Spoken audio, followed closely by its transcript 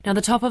Now,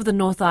 the top of the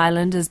North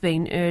Island is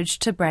being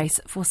urged to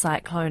brace for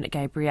Cyclone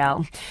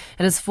Gabrielle.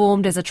 It has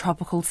formed as a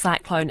tropical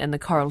cyclone in the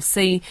Coral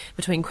Sea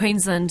between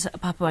Queensland,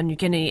 Papua New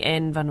Guinea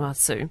and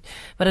Vanuatu.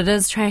 But it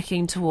is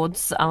tracking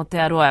towards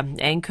Aotearoa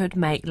and could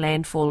make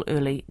landfall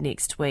early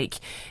next week.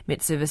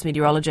 Met Service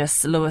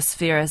meteorologist Lewis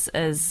Ferris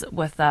is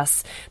with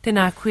us.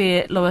 Tēnā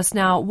koe, Lewis.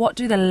 Now, what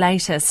do the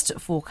latest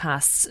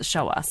forecasts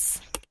show us?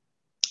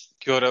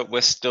 Kia ora,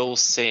 we're still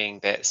seeing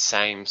that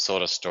same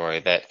sort of story,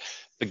 that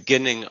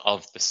beginning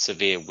of the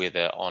severe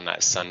weather on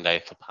that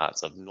Sunday for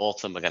parts of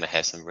Northland. We're going to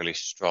have some really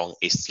strong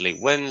easterly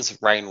winds.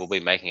 Rain will be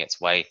making its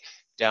way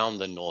down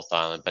the North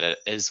Island, but it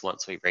is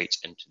once we reach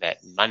into that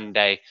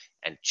Monday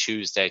and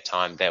Tuesday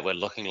time that we're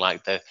looking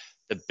like the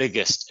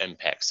biggest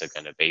impacts are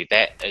going to be.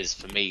 That is,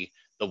 for me,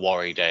 the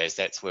worry days.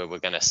 That's where we're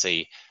going to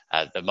see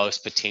the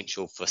most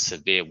potential for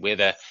severe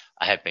weather.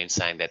 I have been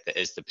saying that there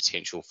is the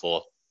potential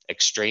for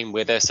extreme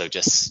weather, so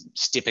just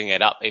stepping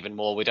it up even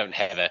more. We don't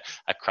have a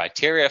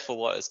criteria for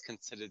what is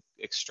considered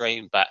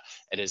extreme, but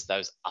it is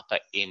those upper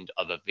end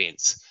of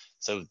events.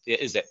 So there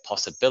is that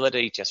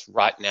possibility. Just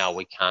right now,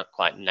 we can't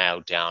quite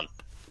nail down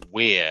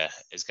where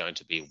is going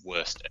to be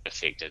worst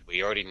affected.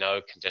 We already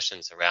know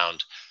conditions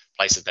around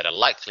places that are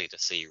likely to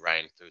see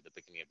rain through the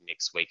beginning of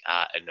next week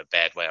are in a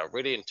bad way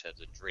already in terms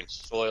of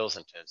drenched soils,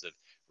 in terms of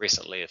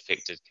recently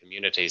affected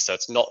communities. So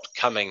it's not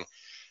coming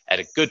at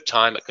a good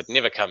time. It could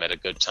never come at a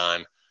good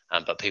time.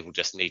 But people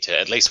just need to,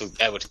 at least we're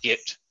able to get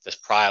this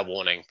prior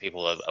warning.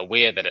 People are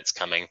aware that it's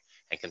coming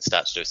and can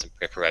start to do some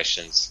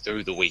preparations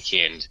through the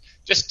weekend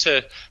just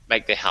to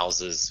make their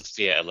houses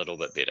fare a little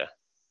bit better.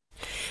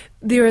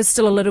 There is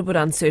still a little bit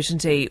of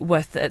uncertainty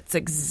with its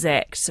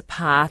exact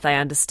path, I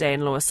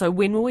understand, Lewis. So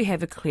when will we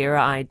have a clearer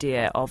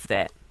idea of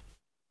that?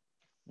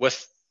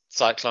 With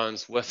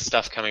cyclones, with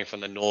stuff coming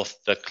from the north,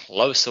 the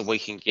closer we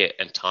can get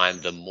in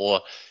time, the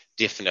more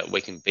definite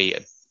we can be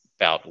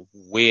about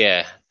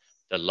where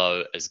the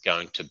low is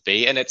going to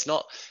be. And it's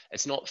not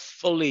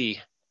fully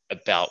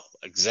about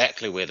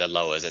exactly where the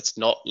low is. It's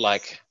not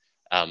like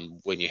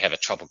when you have a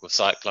tropical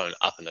cyclone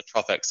up in the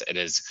tropics. It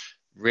is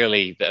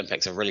really, the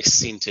impacts are really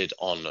centered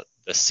on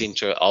the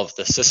center of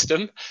the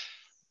system.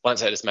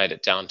 Once it has made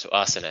it down to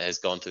us and it has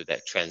gone through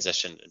that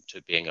transition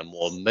into being a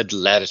more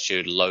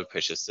mid-latitude,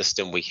 low-pressure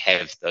system, we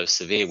have those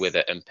severe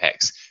weather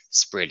impacts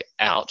spread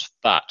out.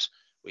 But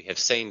we have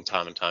seen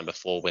time and time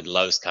before when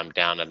lows come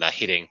down and they're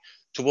heading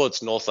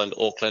towards Northland,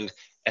 Auckland,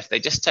 if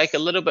they just take a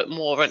little bit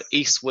more of an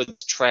eastward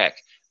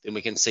track, then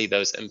we can see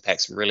those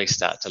impacts really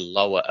start to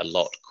lower a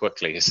lot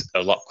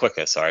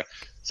quicker.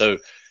 So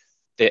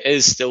there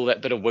is still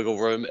that bit of wiggle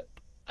room.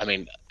 I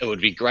mean, it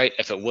would be great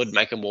if it would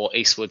make a more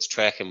eastwards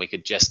track and we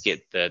could just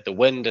get the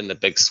wind and the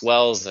big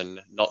swells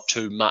and not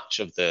too much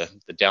of the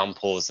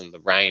downpours and the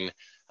rain.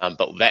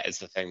 But that is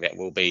the thing that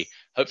we'll be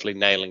hopefully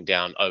nailing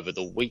down over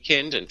the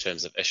weekend in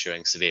terms of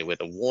issuing severe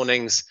weather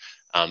warnings.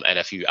 And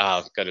if you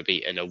are going to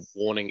be in a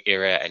warning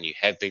area and you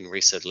have been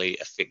recently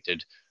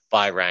affected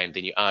by rain,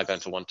 then you are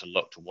going to want to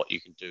look to what you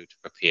can do to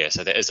prepare.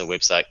 So there is a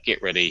website,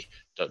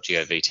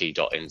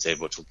 getready.govt.nz,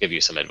 which will give you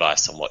some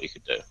advice on what you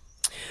could do.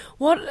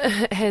 What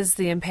has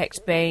the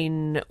impact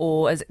been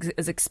or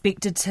is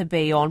expected to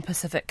be on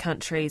Pacific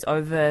countries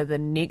over the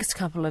next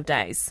couple of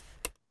days?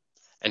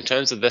 In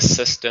terms of this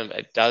system,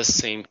 it does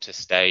seem to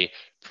stay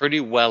pretty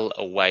well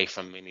away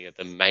from many of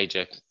the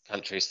major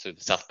countries through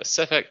the South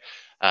Pacific.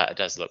 It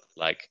does look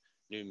like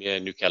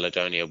New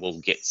Caledonia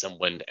will get some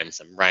wind and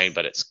some rain,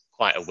 but it's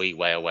quite a wee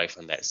way away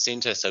from that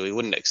centre, so we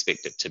wouldn't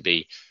expect it to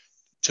be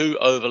too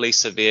overly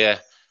severe.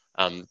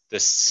 The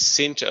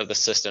centre of the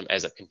system,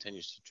 as it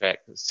continues to track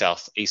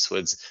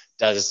southeastwards,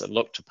 does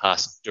look to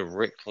pass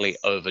directly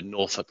over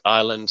Norfolk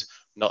Island.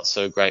 Not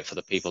so great for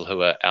the people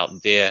who are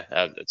out there.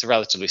 It's a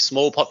relatively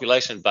small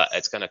population, but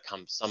it's going to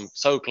come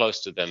so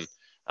close to them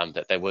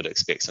that they would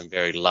expect some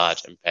very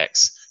large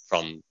impacts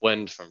from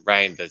wind, from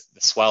rain. The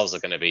swells are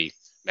going to be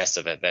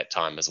massive at that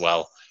time as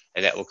well.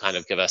 And that will kind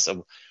of give us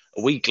a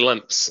wee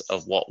glimpse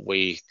of what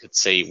we could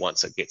see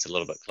once it gets a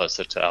little bit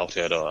closer to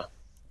Aotearoa.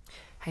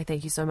 Hey,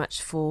 thank you so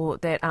much for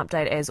that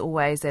update. As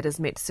always, that is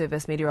Met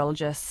Service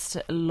meteorologist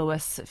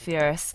Lewis Ferris.